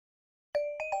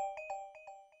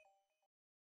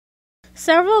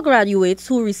Several graduates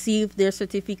who received their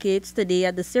certificates today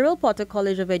at the Cyril Potter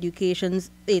College of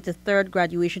Education's 83rd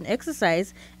graduation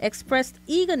exercise expressed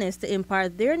eagerness to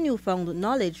impart their newfound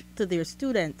knowledge to their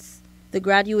students. The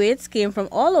graduates came from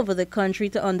all over the country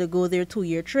to undergo their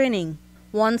 2-year training.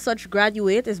 One such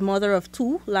graduate is mother of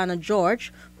 2, Lana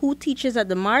George, who teaches at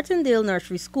the Martindale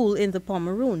Nursery School in the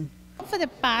Pomeroon. For the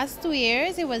past 2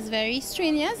 years, it was very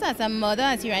strenuous as a mother,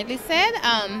 as you rightly said.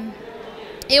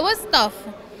 It was tough.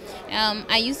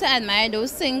 I used to admire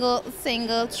those single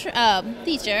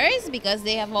teachers because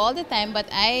they have all the time, but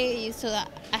I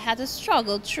had to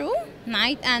struggle through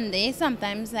night and day.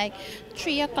 Sometimes like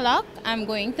 3 o'clock, I'm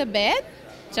going to bed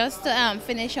just to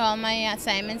finish all my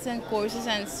assignments and courses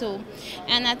and so.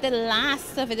 And at the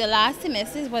last of it, the last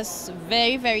semester was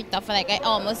very, very tough. Like I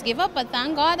almost gave up, but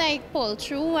thank God I pulled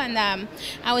through and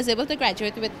I was able to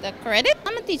graduate with the credit.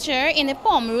 I'm a teacher in the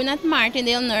Pomeroon at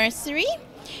Martindale Nursery,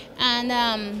 and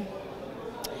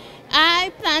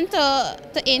I plan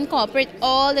to incorporate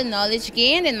all the knowledge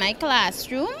gained in my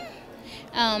classroom.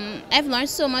 I've learned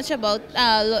so much about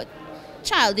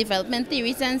child development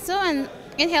theories and so, and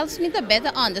it helps me to better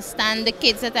understand the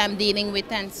kids that I'm dealing with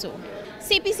and so.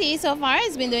 CPCE so far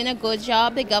has been doing a good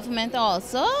job, the government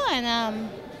also, and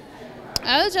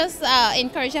I will just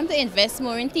encourage them to invest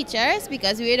more in teachers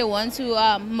because we're the ones who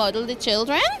model the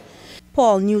children.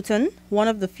 Paul Newton, one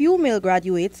of the few male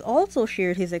graduates, also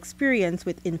shared his experience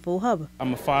with InfoHub.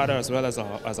 I'm a father as well as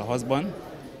a husband.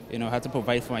 I had to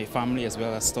provide for my family as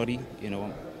well as study,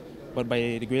 But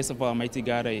by the grace of Almighty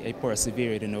God, I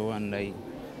persevered, and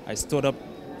I stood up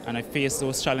and I faced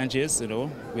those challenges,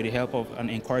 with the help of and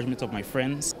encouragement of my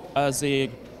friends. As a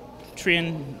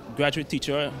trained graduate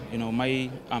teacher, my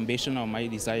ambition or my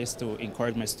desire is to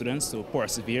encourage my students to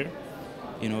persevere,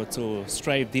 to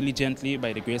strive diligently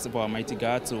by the grace of Almighty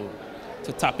God to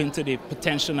tap into the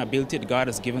potential and ability that God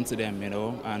has given to them,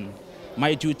 And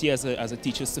my duty as a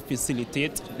teacher is to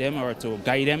facilitate them or to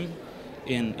guide them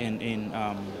in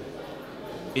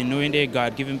knowing their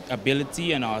God-given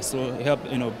ability and also help,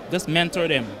 just mentor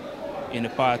them in the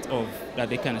path of that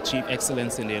they can achieve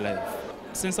excellence in their life.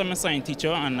 Since I'm a science teacher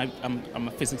and I'm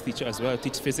a physics teacher as well, I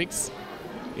teach physics.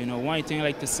 One thing I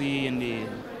like to see in the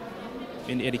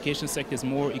education sector is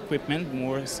more equipment,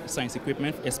 more science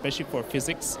equipment, especially for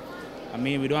physics.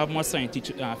 We don't have much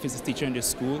physics teacher in the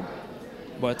school,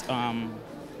 but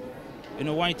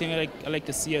one thing I like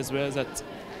to see as well is that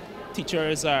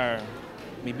teachers are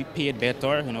maybe paid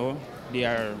better. They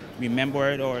are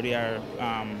remembered or they are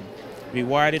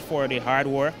rewarded for their hard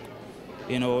work.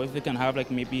 If they can have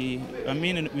we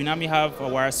normally have a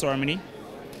award ceremony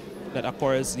that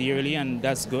occurs yearly, and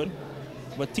that's good.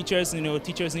 But teachers,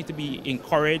 teachers need to be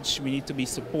encouraged. We need to be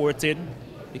supported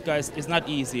because it's not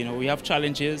easy. We have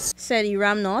challenges. Seti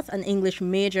Ramnath, an English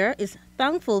major, is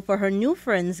thankful for her new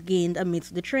friends gained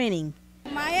amidst the training.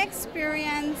 My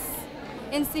experience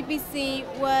in CPC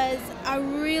was a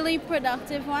really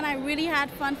productive one. I really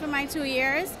had fun for my 2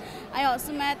 years. I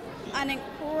also met an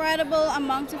incredible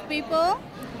amount of people.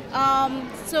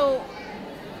 So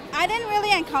I didn't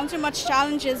really encounter much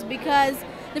challenges because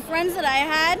the friends that I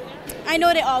had, I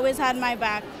know they always had my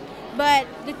back. But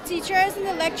the teachers and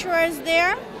the lecturers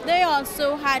there, they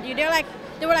also had you. They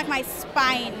were like my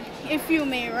spine, if you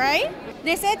may, right?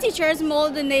 They say teachers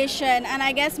mold the nation, and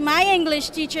I guess my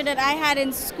English teacher that I had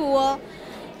in school,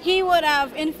 he would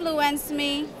have influenced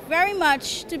me very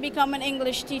much to become an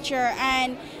English teacher,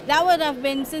 and that would have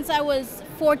been since I was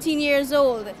 14 years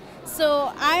old.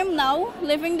 So I'm now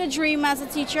living the dream as a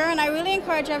teacher, and I really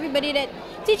encourage everybody that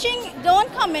teaching,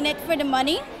 don't come in it for the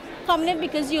money. Come in it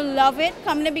because you love it.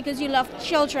 Come in it because you love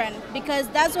children, because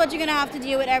that's what you're going to have to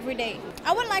deal with every day.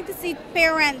 I would like to see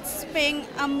parents paying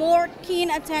a more keen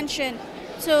attention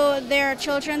to their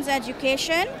children's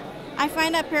education. I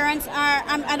find that parents are,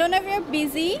 I don't know if you're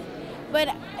busy,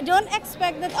 but don't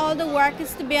expect that all the work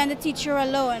is to be on the teacher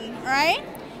alone, right?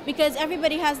 Because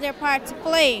everybody has their part to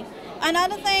play.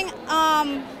 Another thing,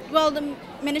 the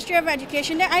Ministry of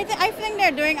Education, I think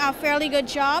they're doing a fairly good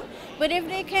job, but if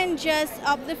they can just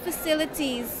up the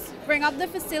facilities, bring up the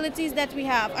facilities that we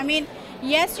have.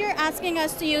 Yes, you're asking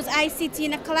us to use ICT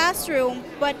in a classroom,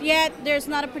 but yet there's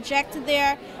not a projector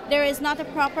there, there is not a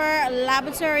proper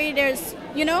laboratory,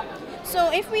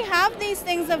 So if we have these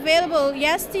things available,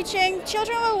 yes, teaching,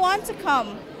 children will want to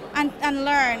come and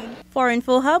learn. For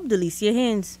InfoHub, Delicia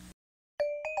Haynes.